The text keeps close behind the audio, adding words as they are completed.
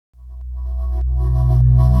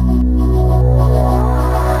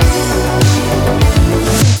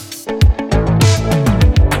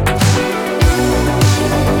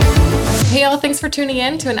for tuning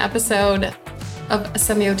in to an episode of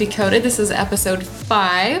Asemio Decoded. This is episode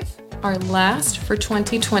 5, our last for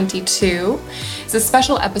 2022. It's a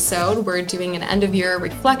special episode. We're doing an end-of-year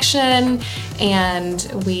reflection,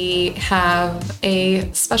 and we have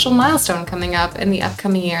a special milestone coming up in the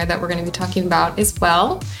upcoming year that we're going to be talking about as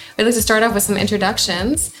well. We'd like to start off with some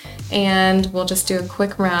introductions, and we'll just do a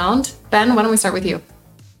quick round. Ben, why don't we start with you?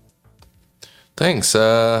 Thanks.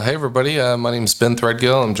 Hey, everybody. My name is Ben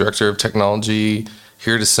Threadgill. I'm Director of Technology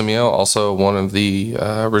here at Asemio, also one of the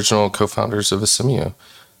original co-founders of Asemio.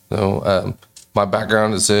 So, my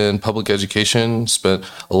background is in public education, spent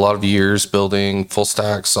a lot of years building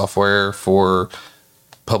full-stack software for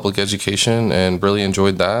public education and really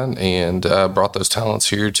enjoyed that, and brought those talents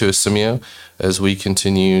here to Asemio as we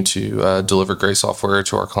continue to deliver great software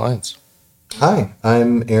to our clients. Hi,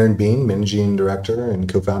 I'm Aaron Bean, Managing Director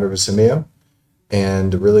and co-founder of Asemio,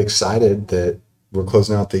 and really excited that we're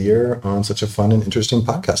closing out the year on such a fun and interesting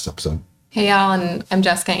podcast episode. Hey y'all, and I'm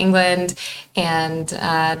Jessica England, and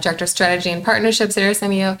Director of Strategy and Partnerships at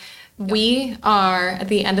Asemio. We are at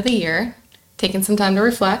the end of the year, taking some time to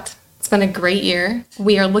reflect. It's been a great year.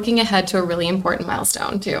 We are looking ahead to a really important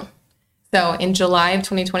milestone too. So in July of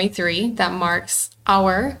 2023, that marks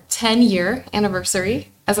our 10-year anniversary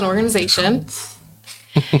as an organization.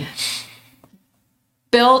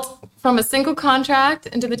 Built from a single contract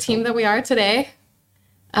into the team that we are today.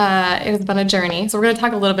 It has been a journey. So we're going to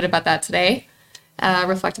talk a little bit about that today.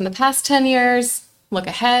 Reflect on the past 10 years, look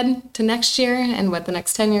ahead to next year and what the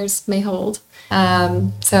next 10 years may hold.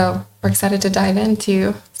 So we're excited to dive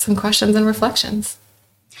into some questions and reflections.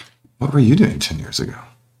 What were you doing 10 years ago?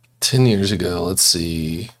 10 years ago, let's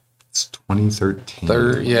see. It's 2013.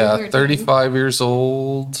 35 years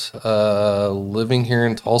old, living here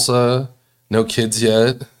in Tulsa, no kids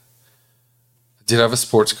yet. Did have a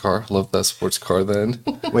sports car. Loved that sports car then.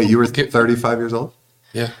 Wait, you were 35 years old?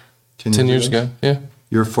 Yeah. 10 years ago. Yeah.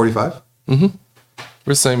 You were 45? Mm-hmm.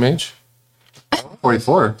 We're the same age.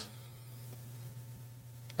 44.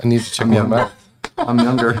 I need to check my math. I'm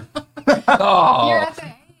younger. Oh. You're at the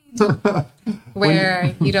age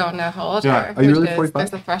where you don't know how old you are. Are you really 45?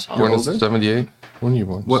 There's a threshold. Born in 78. When were you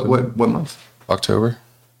born? What month? October.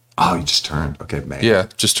 Oh, you just turned. Okay, May. Yeah,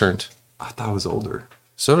 just turned. I thought I was older.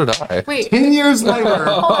 So did I. Wait. 10 years later.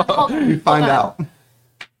 Hold on. You find out.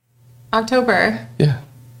 October Yeah.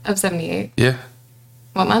 of 78. Yeah.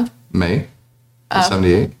 What month? May.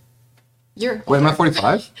 78. You're older. Wait, am I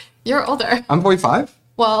 45? You're older. I'm 45?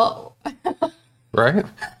 Well, Right?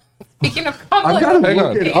 speaking of I've conflict, got to Hang look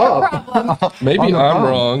on. it up. problem. Maybe On the I'm phone.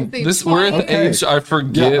 wrong. It's We're at the 20. age I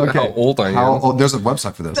forget how old I am. How old? There's a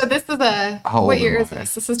website for this. So this is How what old year am is I?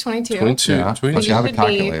 this? This is 22. 22. Yeah. 22. Okay, I have a should be-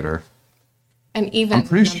 calculator. An even I'm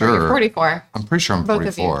pretty number. You're sure. 44. I'm pretty sure I'm Both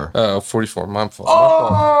of you. 44. 44. My fault. Oh,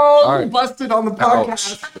 All right. busted on the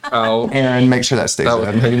podcast. Ouch. Aaron, make sure that stays That was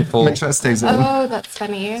in. painful. Make sure that stays in. Oh, that's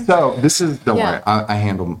funny. So this is, don't Yeah. worry, I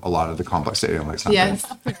handle a lot of the complex data analytics. Not Yes.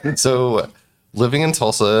 So, living in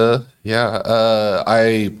Tulsa,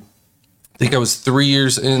 I think I was 3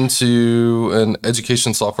 years into an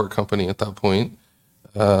education software company at that point.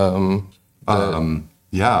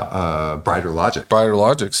 Brighter Logic. Brighter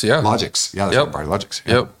Logics, yeah. Logics. Yeah, that's Yep. right, Brighter Logics.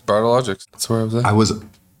 Yeah. Yep, Brighter Logics. That's where I was at. I was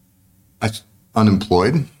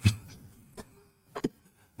unemployed.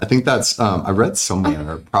 I think that's, I read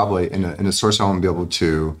somewhere, probably in a source I won't be able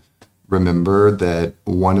to remember, that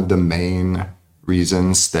one of the main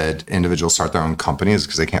reasons that individuals start their own company is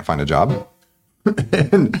because they can't find a job.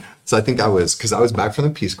 And so I think because I was back from the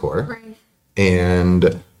Peace Corps, Right.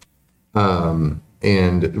 and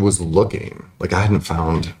was looking, like I hadn't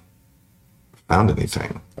found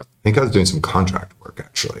anything. I think I was doing some contract work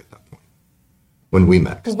actually at that point when we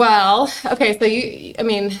met. Well, okay, so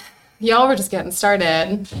y'all were just getting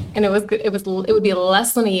started, and it would be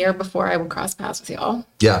less than a year before I would cross paths with y'all.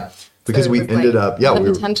 Yeah, because So it we was ended like up, the we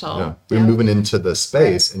were, potential. we were Yeah. moving into the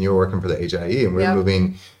space, and you were working for the HIE, and we were Yep.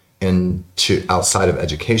 moving into outside of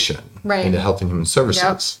education, Right. into health and human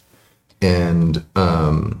services, and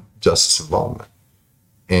justice involvement.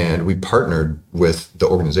 And we partnered with the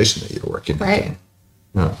organization that you're working Right. in.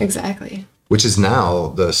 Yeah. Exactly. Which is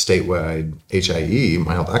now the statewide HIE,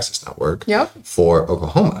 My Health Access Network, Yep. for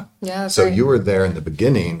Oklahoma. Yeah, that's So right. you were there in the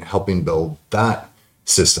beginning helping build that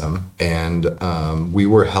system, and we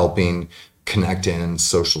were helping connect in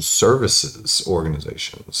social services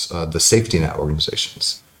organizations, the safety net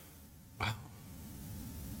organizations. Wow.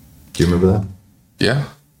 Do you remember that? Yeah.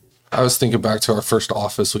 I was thinking back to our first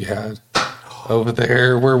office we had over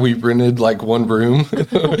there where we rented like one room.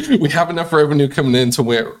 We have enough revenue coming in to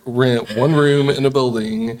rent one room in a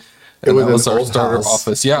building And was that was an our old starter house.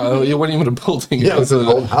 office. Yeah, it wasn't even a building. Yeah, it was an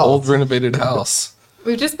old house. Old renovated house.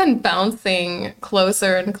 We've just been bouncing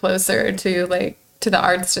closer and closer to the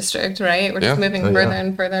arts district, right? We're just Yeah. moving Oh, further yeah.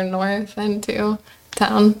 and further north into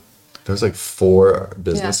town. There's like 4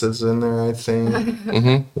 businesses in there, I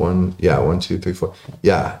think. One, 2, 3, 4.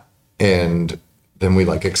 Yeah. And then we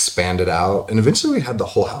like expanded out, and eventually we had the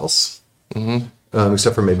whole house,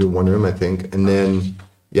 except for maybe one room, I think. And then,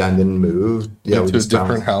 and then moved. Yeah, Moved to a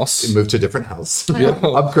different house. Moved to a different house.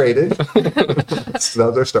 Upgraded. So that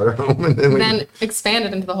was our starter home, and then we Then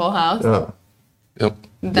expanded into the whole house. Yep.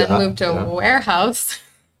 Then Yeah, moved to yeah. a warehouse.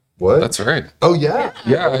 What? That's right. Oh yeah.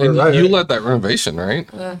 Yeah, and Right. you led that renovation, right?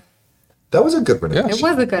 That was a good renovation. It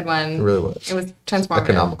was a good one. It really was. It was transformative.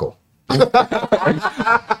 Economical.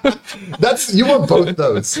 That's you want both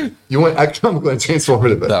those. You want economical and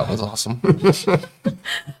transformative. That was awesome.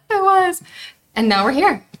 It was. And now we're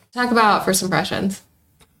here. Talk about first impressions.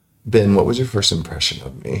 Ben, what was your first impression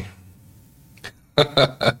of me?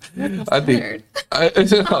 I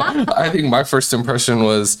think my first impression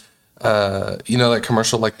was, that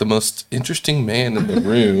commercial, like the most interesting man in the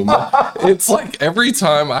room. It's like every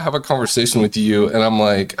time I have a conversation with you and I'm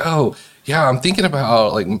like, oh, yeah, I'm thinking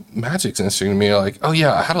about like magic's interesting to me. Like, oh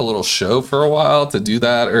yeah, I had a little show for a while to do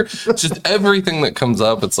that, or just everything that comes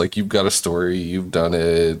up. It's like, you've got a story, you've done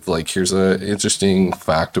it. Like, here's an interesting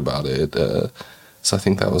fact about it. So I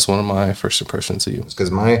think that was one of my first impressions of you.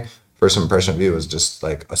 Because my first impression of you was just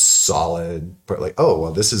like a solid, like, oh,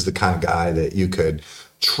 well, this is the kind of guy that you could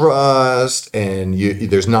trust, and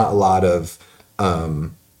there's not a lot of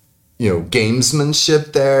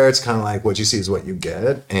gamesmanship there. It's kind of like what you see is what you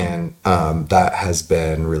get, and that has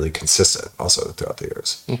been really consistent also throughout the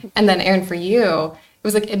years. And then Aaron, for you, it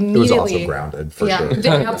was like immediately. It was also grounded for sure.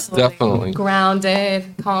 Absolutely. Definitely.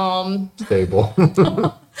 Grounded, calm, Stable.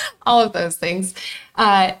 all of those things.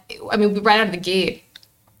 Right out of the gate,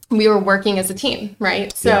 we were working as a team,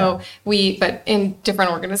 right? So but in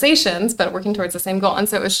different organizations, but working towards the same goal. And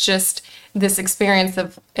so it was just this experience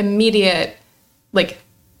of immediate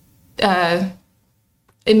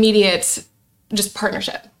just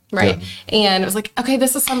partnership, right? Yeah. And it was like, okay,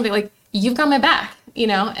 this is somebody like, you've got my back,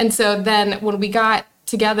 And so then when we got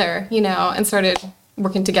together, and started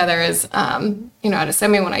working together as, at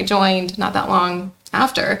Asemio when I joined not that long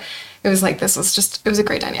after, it was like, it was a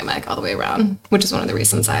great dynamic all the way around, which is one of the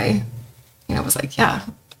reasons I, was like,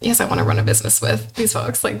 yes, I want to run a business with these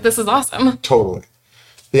folks. Like, this is awesome. Totally.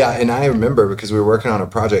 Yeah, and I remember because we were working on a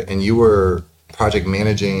project, and you were project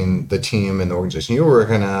managing the team and the organization you were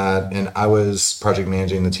working at, and I was project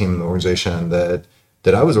managing the team and the organization that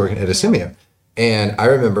I was working at Asemio. And I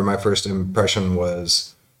remember my first impression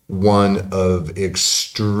was one of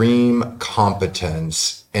extreme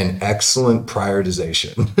competence and excellent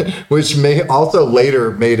prioritization, which may also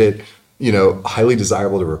later made it, highly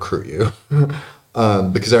desirable to recruit you.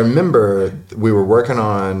 Because I remember we were working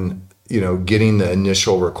on, getting the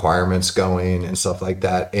initial requirements going and stuff like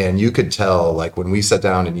that. And you could tell, like, when we sat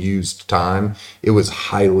down and used time, it was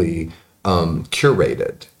highly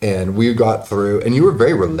curated. And we got through, and you were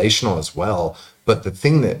very relational as well. But the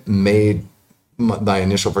thing that made my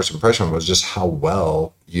initial first impression was just how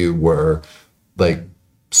well you were, like,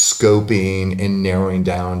 scoping and narrowing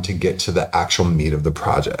down to get to the actual meat of the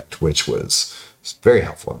project, which was very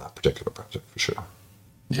helpful in that particular project for sure.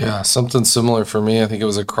 Yeah, something similar for me. I think it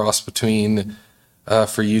was a cross between,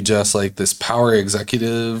 for you, Jess, like this power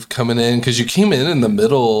executive coming in, because you came in the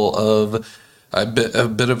middle of a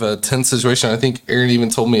bit of a tense situation. I think Aaron even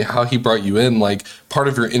told me how he brought you in. Like, part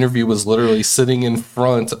of your interview was literally sitting in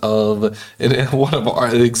front of an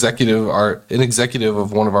executive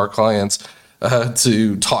of one of our clients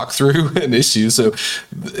to talk through an issue. So,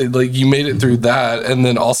 like, you made it through that, and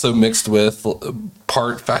then also mixed with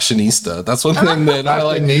part fashionista. That's one thing that I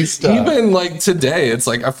like. Even like today, it's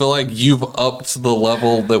like I feel like you've upped the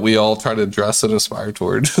level that we all try to dress and aspire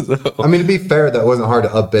toward. So. I mean, to be fair, that wasn't hard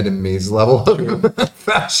to up Ben and me's level of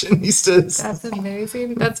fashionistas. That's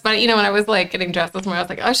amazing. That's funny. When I was like getting dressed this morning, I was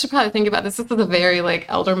like, I should probably think about this. This is a very like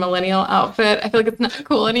elder millennial outfit. I feel like it's not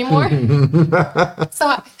cool anymore.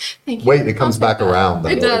 So thank you. Wait, it comes back around.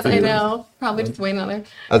 It does. I know. Probably just wait another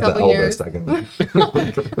That's couple the years.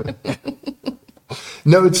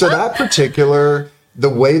 No, so that particular, the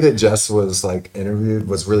way that Jess was like interviewed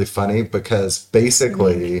was really funny because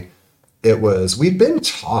basically we'd been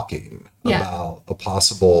talking about a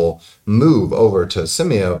possible move over to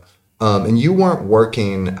Asemio, and you weren't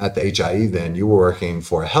working at the HIE then, you were working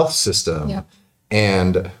for a health system. Yep.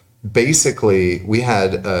 And basically we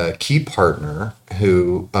had a key partner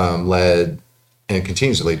who led and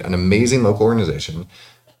continues to lead an amazing local organization.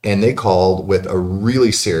 and they called with a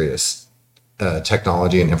really serious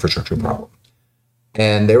technology and infrastructure problem.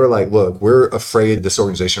 And they were like, look, we're afraid this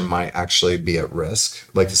organization might actually be at risk.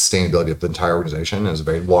 Like the sustainability of the entire organization is a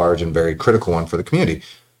very large and very critical one for the community.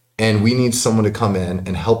 And we need someone to come in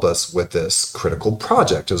and help us with this critical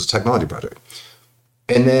project. It was a technology project.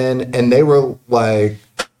 And they were like,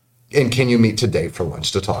 and can you meet today for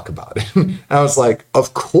lunch to talk about it? And I was like,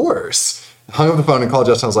 of course. Hung up the phone and called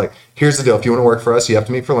Justin. I was like, here's the deal. If you want to work for us, you have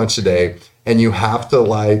to meet for lunch today. And you have to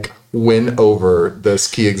like win over this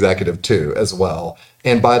key executive too as well.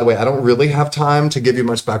 And by the way, I don't really have time to give you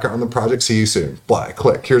much background on the project. See you soon. Bye.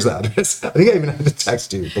 Click. Here's the address. I think I even had to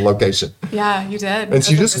text you the location. Yeah, you did. And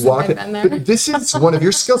so you just walked in. But this is one of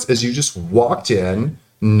your skills is you just walked in,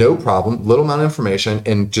 no problem, little amount of information,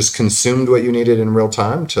 and just consumed what you needed in real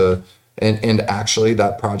time and actually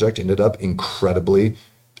that project ended up incredibly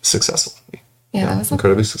successul. Yeah, that was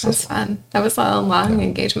incredibly successful. That was fun. That was a long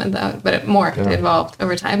engagement though, but it evolved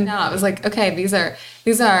over time. Now it was like, okay, these are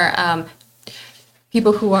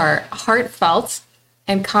people who are heartfelt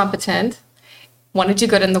and competent, want to do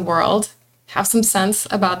good in the world, have some sense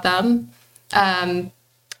about them. And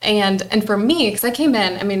for me, because I came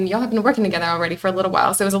in, I mean, y'all have been working together already for a little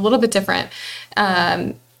while, so it was a little bit different.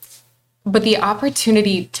 But the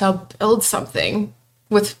opportunity to build something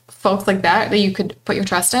with folks like that you could put your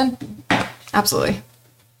trust in, absolutely.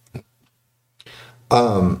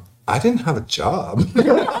 I didn't have a job.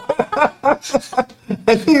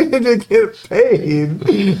 I needed to get paid.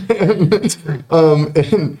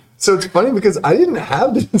 And so it's funny because I didn't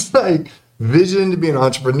have this like vision to be an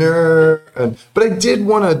entrepreneur, but I did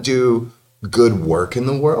want to do good work in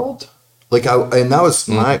the world. And that was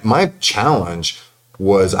my challenge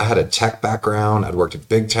was I had a tech background. I'd worked at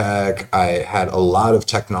big tech. I had a lot of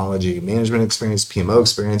technology management experience, PMO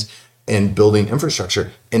experience, and building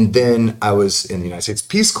infrastructure. And then I was in the United States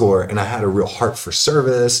Peace Corps, and I had a real heart for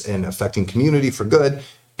service and affecting community for good.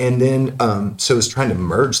 And then, so I was trying to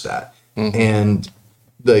merge that. And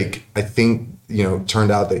like, I think, turned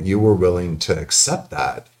out that you were willing to accept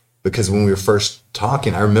that because when we were first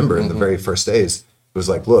talking, I remember in the very first days, it was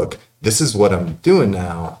like, look, this is what I'm doing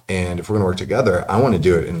now. And if we're going to work together, I want to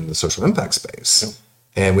do it in the social impact space.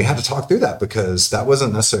 And we had to talk through that because that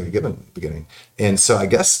wasn't necessarily given at the beginning. And so I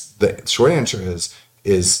guess the short answer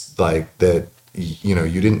is like that,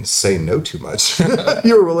 you didn't say no too much.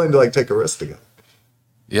 You were willing to like take a risk together.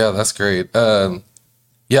 Yeah, that's great.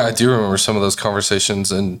 Yeah, I do remember some of those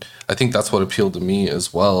conversations. And I think that's what appealed to me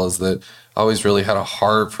as well, is that I always really had a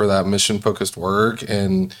heart for that mission focused work,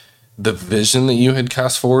 and the vision that you had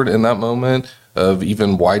cast forward in that moment of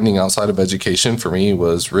even widening outside of education for me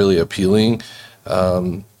was really appealing.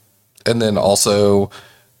 And then also,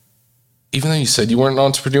 even though you said you weren't an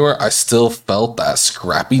entrepreneur, I still felt that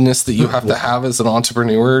scrappiness that you have to have as an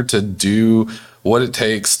entrepreneur to do what it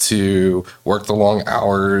takes to work the long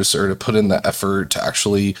hours or to put in the effort to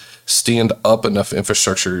actually stand up enough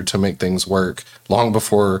infrastructure to make things work long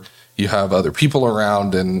before you have other people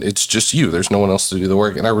around and it's just you. There's no one else to do the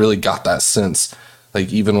work. And I really got that sense,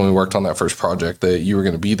 like even when we worked on that first project, that you were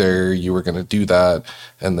going to be there, you were going to do that,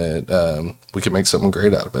 and that we could make something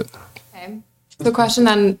great out of it. Okay. The question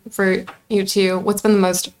then for you two, what's been the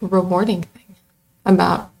most rewarding thing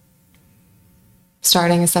about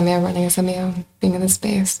starting Asemio, running Asemio, being in this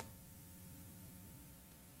space?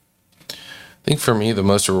 I think for me, the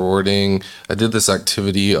most rewarding, I did this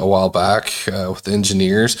activity a while back with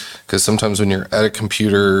engineers, because sometimes when you're at a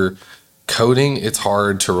computer coding, it's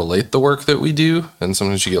hard to relate the work that we do. And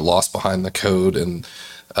sometimes you get lost behind the code and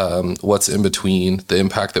what's in between, the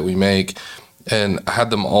impact that we make. And I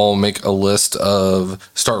had them all make a list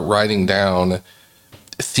of, start writing down,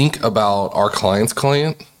 think about our client's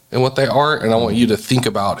client and what they are. And I want you to think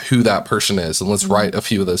about who that person is. And let's write a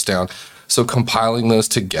few of those down. So compiling those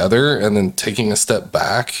together and then taking a step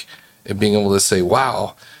back and being able to say,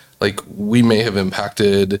 wow, like we may have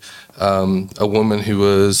impacted a woman who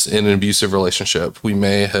was in an abusive relationship. We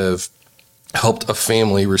may have helped a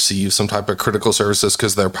family receive some type of critical services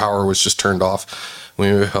because their power was just turned off. We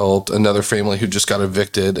helped another family who just got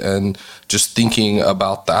evicted, and just thinking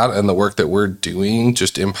about that and the work that we're doing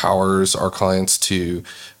just empowers our clients to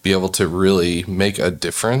be able to really make a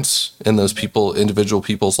difference in those individual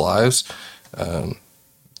people's lives.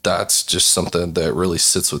 That's just something that really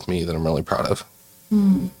sits with me that I'm really proud of.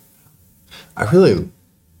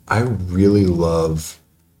 I really love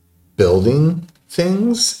building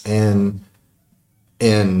things and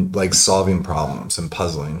like solving problems and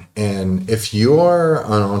puzzling. And if you are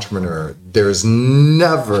an entrepreneur, there's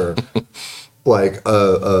never like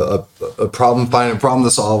a problem, finding a problem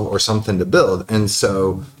to solve or something to build. And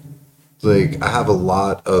so Like, I have a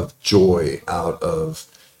lot of joy out of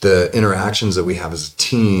the interactions that we have as a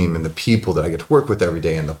team and the people that I get to work with every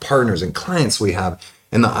day and the partners and clients we have.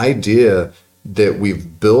 And the idea that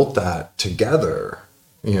we've built that together,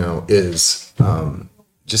 is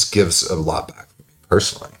just gives a lot back for me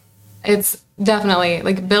personally. It's definitely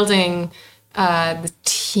like building the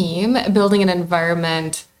team, building an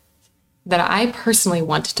environment that I personally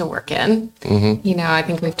want to work in. I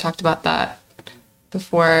think we've talked about that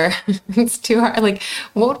before. It's too hard. Like,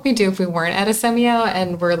 what would we do if we weren't at Asemio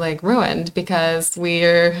and we're like ruined because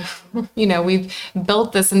we've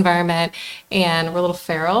built this environment and we're a little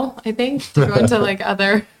feral, I think, to go into like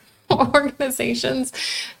other organizations.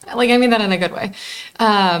 Like, I mean that in a good way.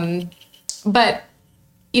 But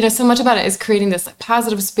so much about it is creating this like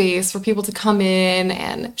positive space for people to come in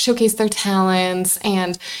and showcase their talents,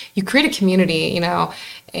 and you create a community.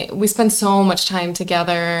 We spend so much time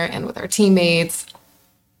together and with our teammates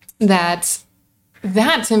that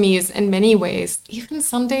to me is in many ways, even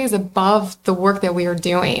some days above the work that we are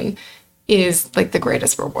doing, is like the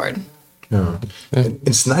greatest reward. Yeah.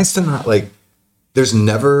 It's nice to not like, there's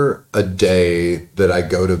never a day that I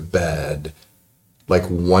go to bed like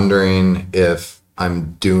wondering if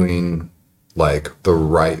I'm doing like the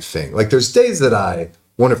right thing. Like, there's days that I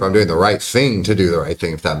wonder if I'm doing the right thing to do the right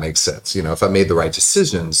thing, if that makes sense, if I made the right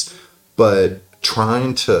decisions. But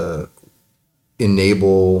trying to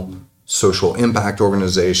enable social impact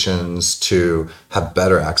organizations to have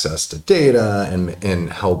better access to data and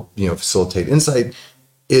help, facilitate insight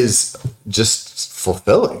is just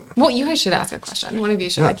fulfilling. Well, you guys should ask a question. One of you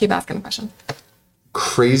should. Yeah. I keep asking a question.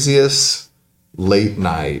 Craziest late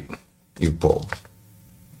night you've pulled?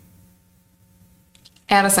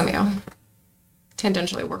 At Asemio.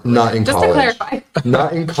 Tangentially work. Not in college. Just to clarify.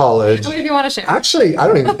 Not in college. What if you want to share? Actually, I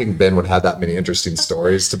don't even think Ben would have that many interesting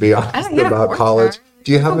stories, to be honest, about college.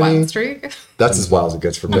 Do you have any? That's as wild as it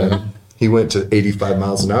gets for Ben. He went to 85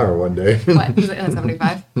 miles an hour one day. What? He's in a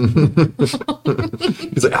 75?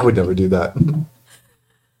 He's like, I would never do that.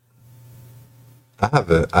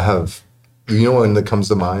 I have. You know one that comes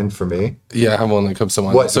to mind for me? Yeah, I have one that comes to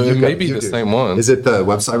mind. What? So it may be the same one. Is it the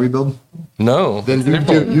website rebuild? No. Then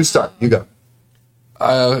you start. You go.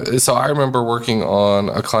 So I remember working on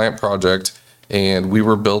a client project, and we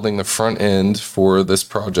were building the front end for this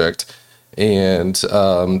project, and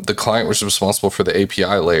the client was responsible for the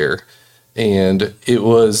API layer, and it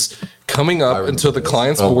was coming up until the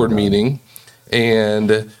client's board meeting,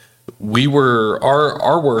 and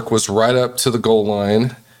our work was right up to the goal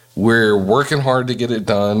line. We're working hard to get it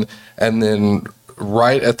done, and then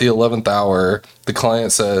right at the 11th hour, the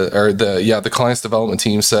client said, the client's development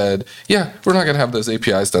team said, yeah, we're not going to have those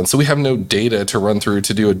APIs done. So we have no data to run through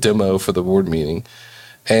to do a demo for the board meeting.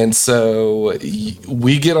 And so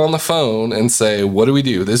we get on the phone and say, what do we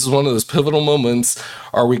do? This is one of those pivotal moments.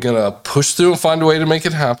 Are we going to push through and find a way to make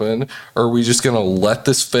it happen? Or are we just going to let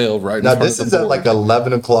this fail right in front of the board? Now, this is at like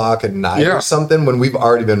 11 o'clock at night or something, when we've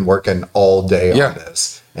already been working all day on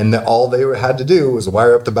this. And all they had to do was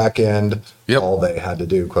wire up the back end. Yep. All they had to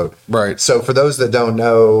do, quote. Right. So for those that don't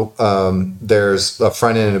know, there's a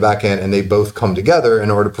front end and a back end, and they both come together in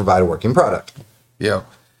order to provide a working product. Yeah.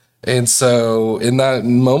 And so in that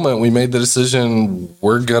moment, we made the decision,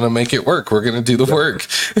 we're going to make it work. We're going to do the work.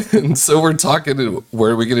 And so we're talking,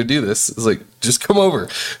 where are we going to do this? It's like, just come over.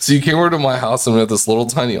 So you came over to my house, and we had this little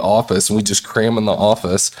tiny office, and we just cram in the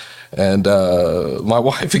office. And my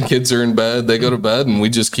wife and kids are in bed. They go to bed, and we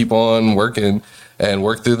just keep on working and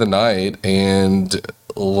work through the night. And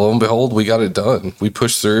lo and behold, we got it done. We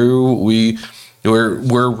pushed through.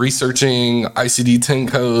 We're researching ICD-10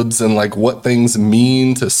 codes and like what things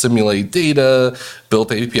mean to simulate data,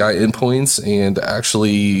 built API endpoints, and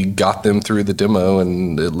actually got them through the demo,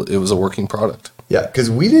 and it was a working product. Yeah, because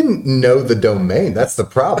we didn't know the domain. That's the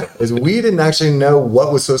problem, is we didn't actually know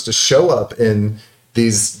what was supposed to show up in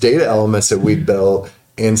these data elements that we built.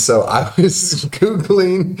 And so I was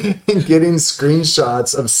Googling and getting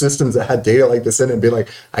screenshots of systems that had data like this in it and be like,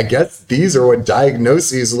 I guess these are what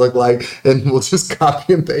diagnoses look like. And we'll just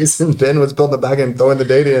copy and paste. And Ben was building the back end, throwing the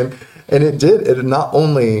data in. And it did. It not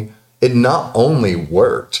only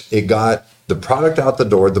worked, it got the product out the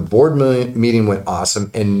door. The board meeting went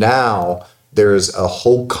awesome. And now there's a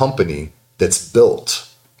whole company that's built.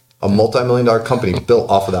 A multi-million-dollar company built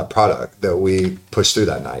off of that product that we pushed through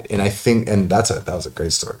that night. And I think, that was a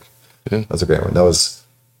great story. Yeah. That was a great one. That was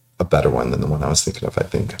a better one than the one I was thinking of, I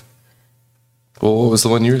think. Well, what was the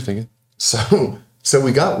one you were thinking? So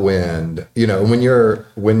we got wind, when you're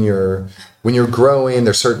growing,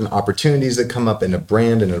 there's certain opportunities that come up in a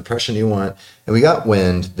brand and an impression you want. And we got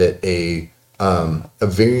wind that a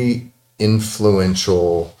very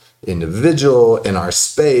influential individual in our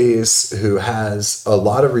space who has a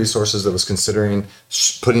lot of resources that was considering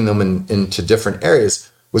putting them into different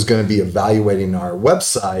areas was going to be evaluating our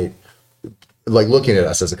website, like looking at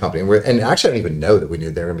us as a company. And actually, I didn't even know that we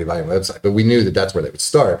knew they were going to be evaluating the website, but we knew that that's where they would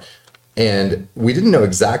start. And we didn't know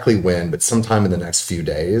exactly when, but sometime in the next few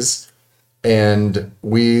days. And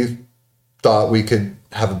we thought we could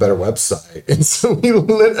have a better website. And so we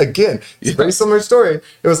again, it's a very similar story.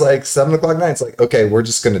 It was like 7:00 night. It's like, okay, we're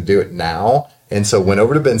just going to do it now. And so went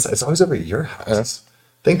over to Ben's. It's always over at your house.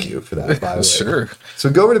 Thank you for that, by the way. Sure. So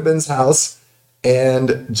we go over to Ben's house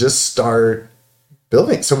and just start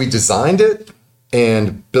building. So we designed it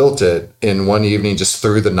and built it in one evening just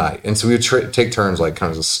through the night. And so we would take turns, like kind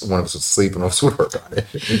of just one of us would sleep and one of us would work on it.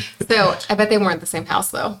 So I bet they weren't the same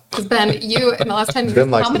house though. Because Ben, you in the last 10 years,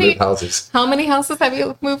 Ben likes to move houses. How many houses have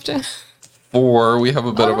you moved to? 4. We have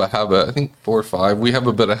a bit of a habit, I think 4 or 5. We have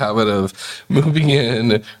a bit of habit of moving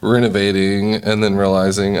in, renovating, and then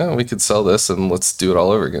realizing, oh, we could sell this and let's do it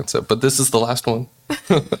all over again. So, but this is the last one.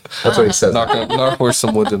 That's what he says. Knock for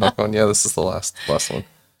some wood to knock on. Yeah, this is the last one.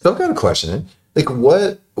 So I've got a question. Like,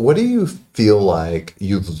 what do you feel like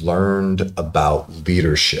you've learned about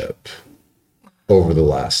leadership over the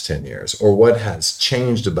last 10 years? Or what has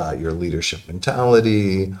changed about your leadership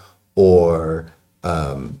mentality? Or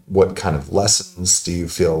what kind of lessons do you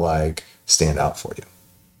feel like stand out for you?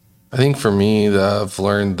 I think for me, I've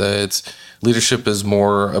learned that leadership is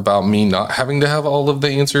more about me not having to have all of the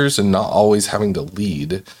answers and not always having to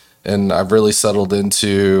lead. And I've really settled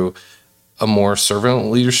into a more servant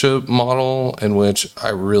leadership model in which I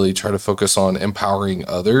really try to focus on empowering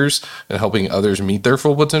others and helping others meet their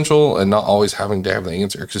full potential and not always having to have the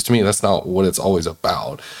answer. Because to me, that's not what it's always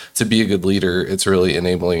about. To be a good leader, it's really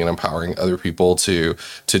enabling and empowering other people to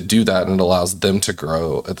do that, and it allows them to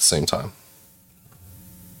grow at the same time.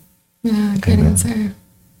 Yeah, great answer.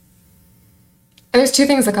 There's 2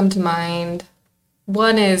 things that come to mind.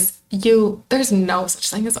 One is there's no such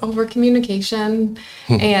thing as over communication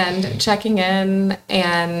and checking in,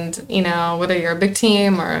 and whether you're a big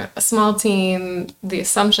team or a small team, the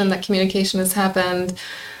assumption that communication has happened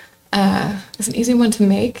is an easy one to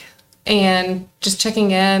make. And just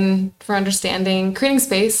checking in for understanding, creating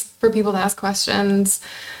space for people to ask questions.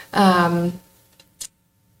 And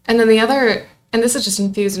then the other, and this is just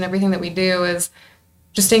infused in everything that we do, is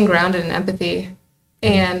just staying grounded in empathy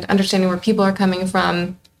and understanding where people are coming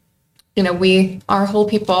from. We are whole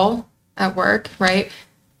people at work, right?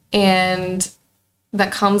 And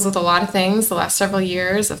that comes with a lot of things. The last several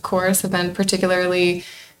years, of course, have been particularly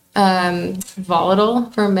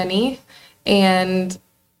volatile for many.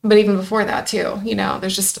 But even before that too,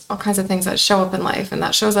 there's just all kinds of things that show up in life, and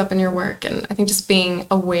that shows up in your work. And I think just being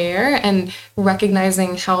aware and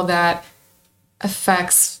recognizing how that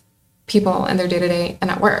affects people in their day-to-day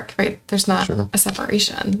and at work, right? There's not a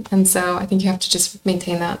separation. And so I think you have to just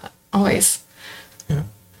maintain that always. Yeah.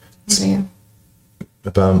 Yeah.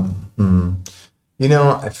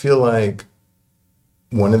 I feel like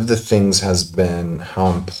one of the things has been how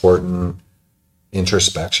important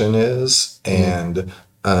introspection is. And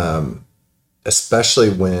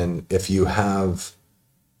especially if you have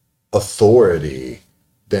authority,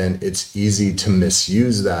 then it's easy to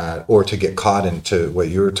misuse that or to get caught into what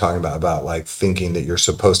you were talking about like thinking that you're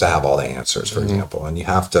supposed to have all the answers, for example, and you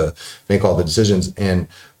have to make all the decisions. And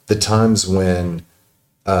the times when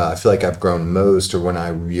I feel like I've grown most, or when I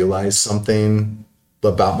realized something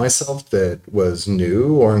about myself that was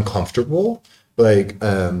new or uncomfortable, like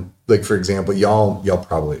for example, y'all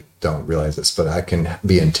probably don't realize this, but I can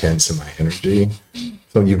be intense in my energy.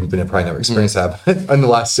 So you've probably never experienced that in the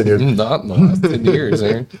last 10 years. Not in the last 10 years,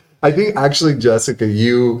 Aaron. I think actually, Jessica,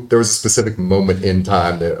 there was a specific moment in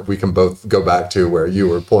time that we can both go back to where you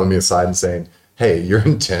were pulling me aside and saying, "Hey, you're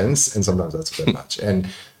intense," and sometimes that's a bit much. And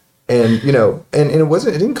it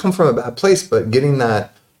didn't come from a bad place, but getting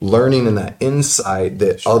that learning and that insight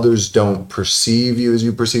that others don't perceive you as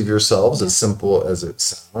you perceive yourselves, as simple as it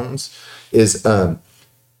sounds, is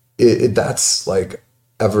that's like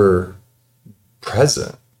ever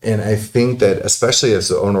present. And I think that especially as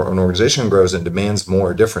an organization grows and demands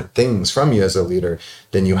more different things from you as a leader,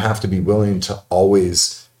 then you have to be willing to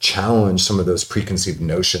always challenge some of those preconceived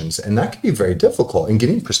notions. And that can be very difficult, and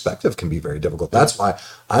getting perspective can be very difficult. That's why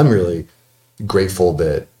I'm really grateful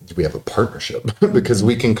that we have a partnership because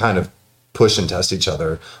we can kind of push and test each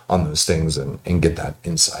other on those things and get that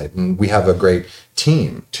insight. And we have a great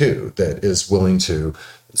team too that is willing to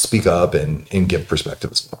speak up and give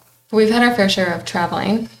perspective as well. We've had our fair share of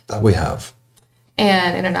traveling. That we have.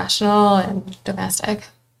 And international and domestic.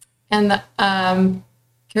 And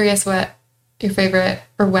curious what your favorite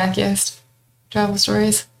or wackiest travel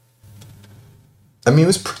stories? I mean, it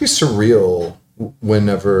was pretty surreal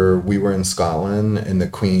whenever we were in Scotland and the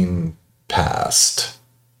Queen passed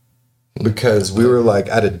because we were like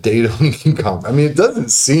at a data linking conference. I mean, it doesn't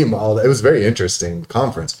seem all that, it was a very interesting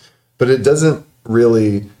conference, but it doesn't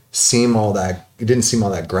really seem all that, it didn't seem all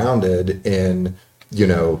that grounded in, you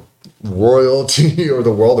know, royalty or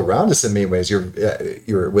the world around us in many ways.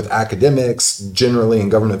 You're with academics generally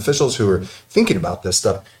and government officials who are thinking about this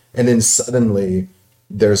stuff. And then suddenly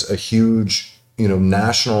there's a huge, you know,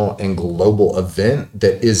 national and global event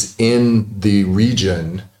that is in the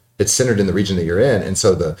region. It's centered in the region that you're in. And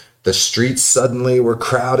so the streets suddenly were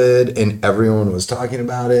crowded and everyone was talking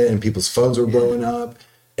about it and people's phones were blowing up.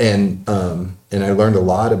 And I learned a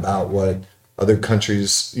lot about what other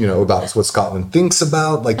countries, you know, about what Scotland thinks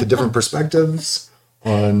about, like the different perspectives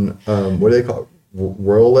on what do they call it?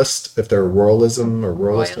 Royalist, if they're royalism or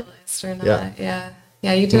royalist. Royalist or not.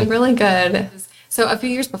 Yeah, you did really good. So a few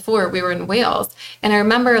years before, we were in Wales, and I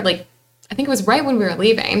remember, like, I think it was right when we were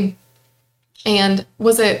leaving, and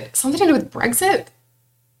was it something to do with Brexit?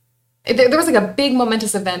 There was like a big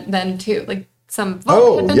momentous event then too, like some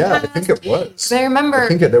vote had been passed. I think it was. 'Cause I remember I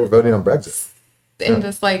think they were voting on Brexit. in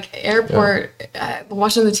this like airport,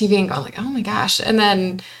 watching the TV and going like, oh my gosh. And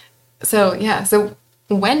then, so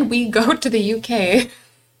when we go to the UK,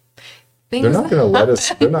 things They're not going to let us.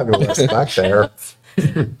 They're not going to let us back there.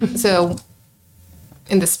 So,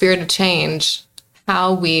 in the spirit of change,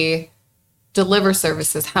 how we deliver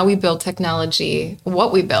services, how we build technology,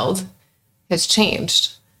 what we build has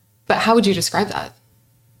changed. But how would you describe that?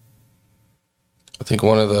 I think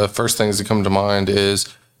one of the first things that come to mind is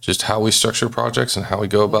just how we structure projects and how we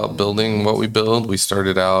go about building what we build. We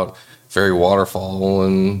started out very waterfall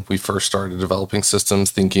when we first started developing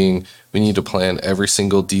systems, thinking we need to plan every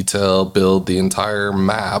single detail, build the entire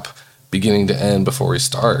map beginning to end before we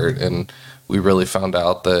start. And we really found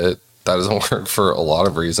out that that doesn't work for a lot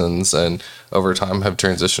of reasons, and over time have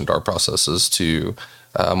transitioned our processes to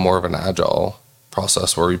more of an agile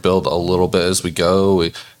process where we build a little bit as we go.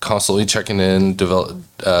 We constantly checking in,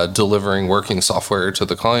 delivering working software to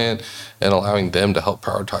the client and allowing them to help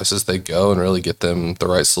prioritize as they go and really get them the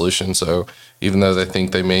right solution. So even though they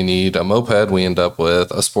think they may need a moped, we end up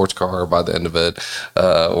with a sports car by the end of it,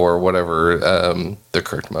 or whatever the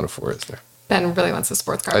correct metaphor is there. Ben really wants a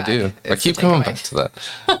sports car. I do. I keep coming back to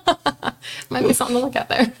that. Might be something to look at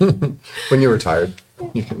there. When you're retired,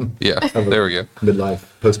 you can Yeah, there we go.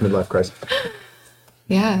 post midlife crisis.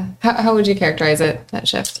 Yeah. How would you characterize it, that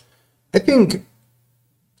shift? I think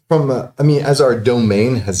as our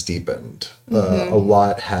domain has deepened, a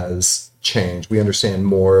lot has changed. We understand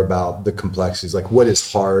more about the complexities, like what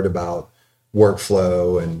is hard about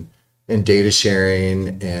workflow and data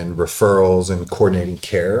sharing and referrals and coordinating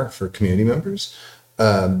care for community members.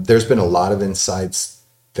 There's been a lot of insights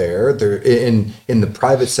there. In the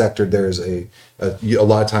private sector, there's a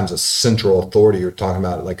lot of times a central authority. You're talking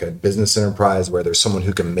about like a business enterprise where there's someone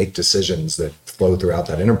who can make decisions that flow throughout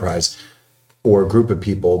that enterprise or a group of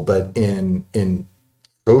people. But in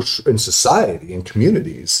society, in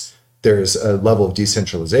communities, there's a level of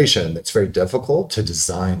decentralization that's very difficult to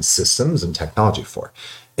design systems and technology for.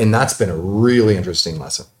 And that's been a really interesting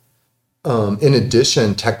lesson. In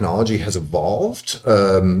addition, technology has evolved,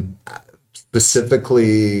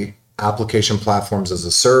 specifically application platforms as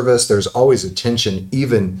a service. There's always a tension.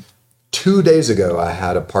 Even 2 days ago, I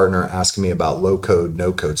had a partner asking me about low code,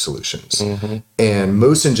 no code solutions. Mm-hmm. And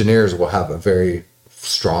most engineers will have a very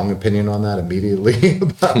strong opinion on that immediately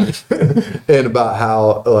about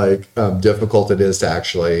how difficult it is to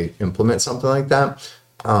actually implement something like that.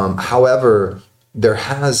 However, there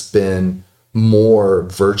has been more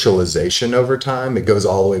virtualization over time. It goes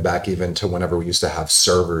all the way back even to whenever we used to have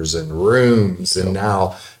servers in rooms, and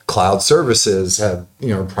now cloud services have,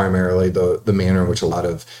 primarily the manner in which a lot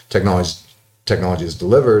of technology is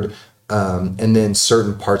delivered. And then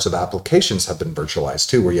certain parts of applications have been virtualized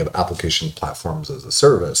too, where you have application platforms as a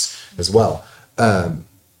service as well. And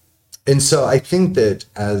so I think that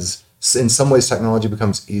in some ways technology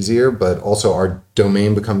becomes easier, but also our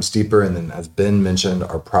domain becomes deeper. And then as Ben mentioned,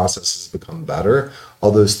 our processes become better. All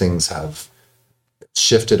those things have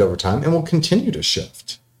shifted over time and will continue to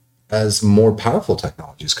shift as more powerful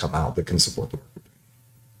technologies come out that can support the work we're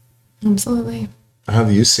doing. Absolutely. How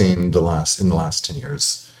have you seen in the last 10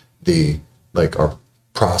 years, our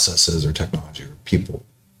processes or technology or people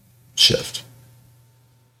shift?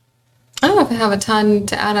 I don't know if I have a ton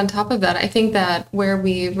to add on top of that. I think that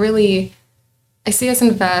I see us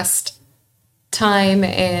invest time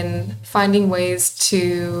in finding ways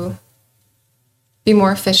to be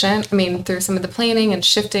more efficient. I mean, through some of the planning and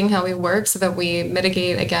shifting how we work so that we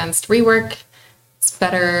mitigate against rework. It's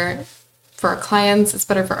better for our clients. It's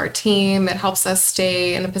better for our team. It helps us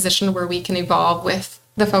stay in a position where we can evolve with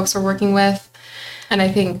the folks we're working with. And I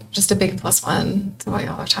think just a big plus one to what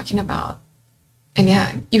y'all are talking about. And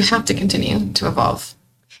yeah, you have to continue to evolve.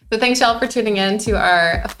 So thanks y'all for tuning in to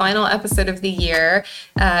our final episode of the year.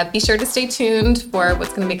 Be sure to stay tuned for what's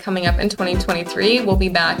going to be coming up in 2023. We'll be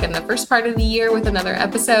back in the first part of the year with another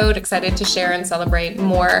episode. Excited to share and celebrate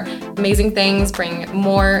more amazing things, bring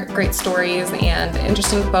more great stories and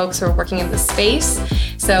interesting folks who are working in this space.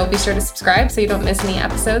 So be sure to subscribe so you don't miss any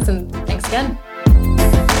episodes, and thanks again.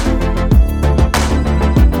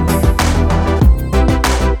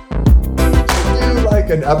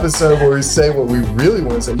 An episode where we say what we really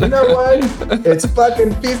want to say. You know what? It's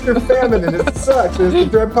fucking feast or famine, and it sucks. It's the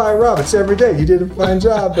bread pie Roberts every day. You did a fine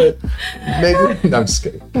job, but maybe. No, I'm just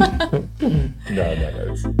kidding.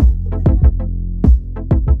 No.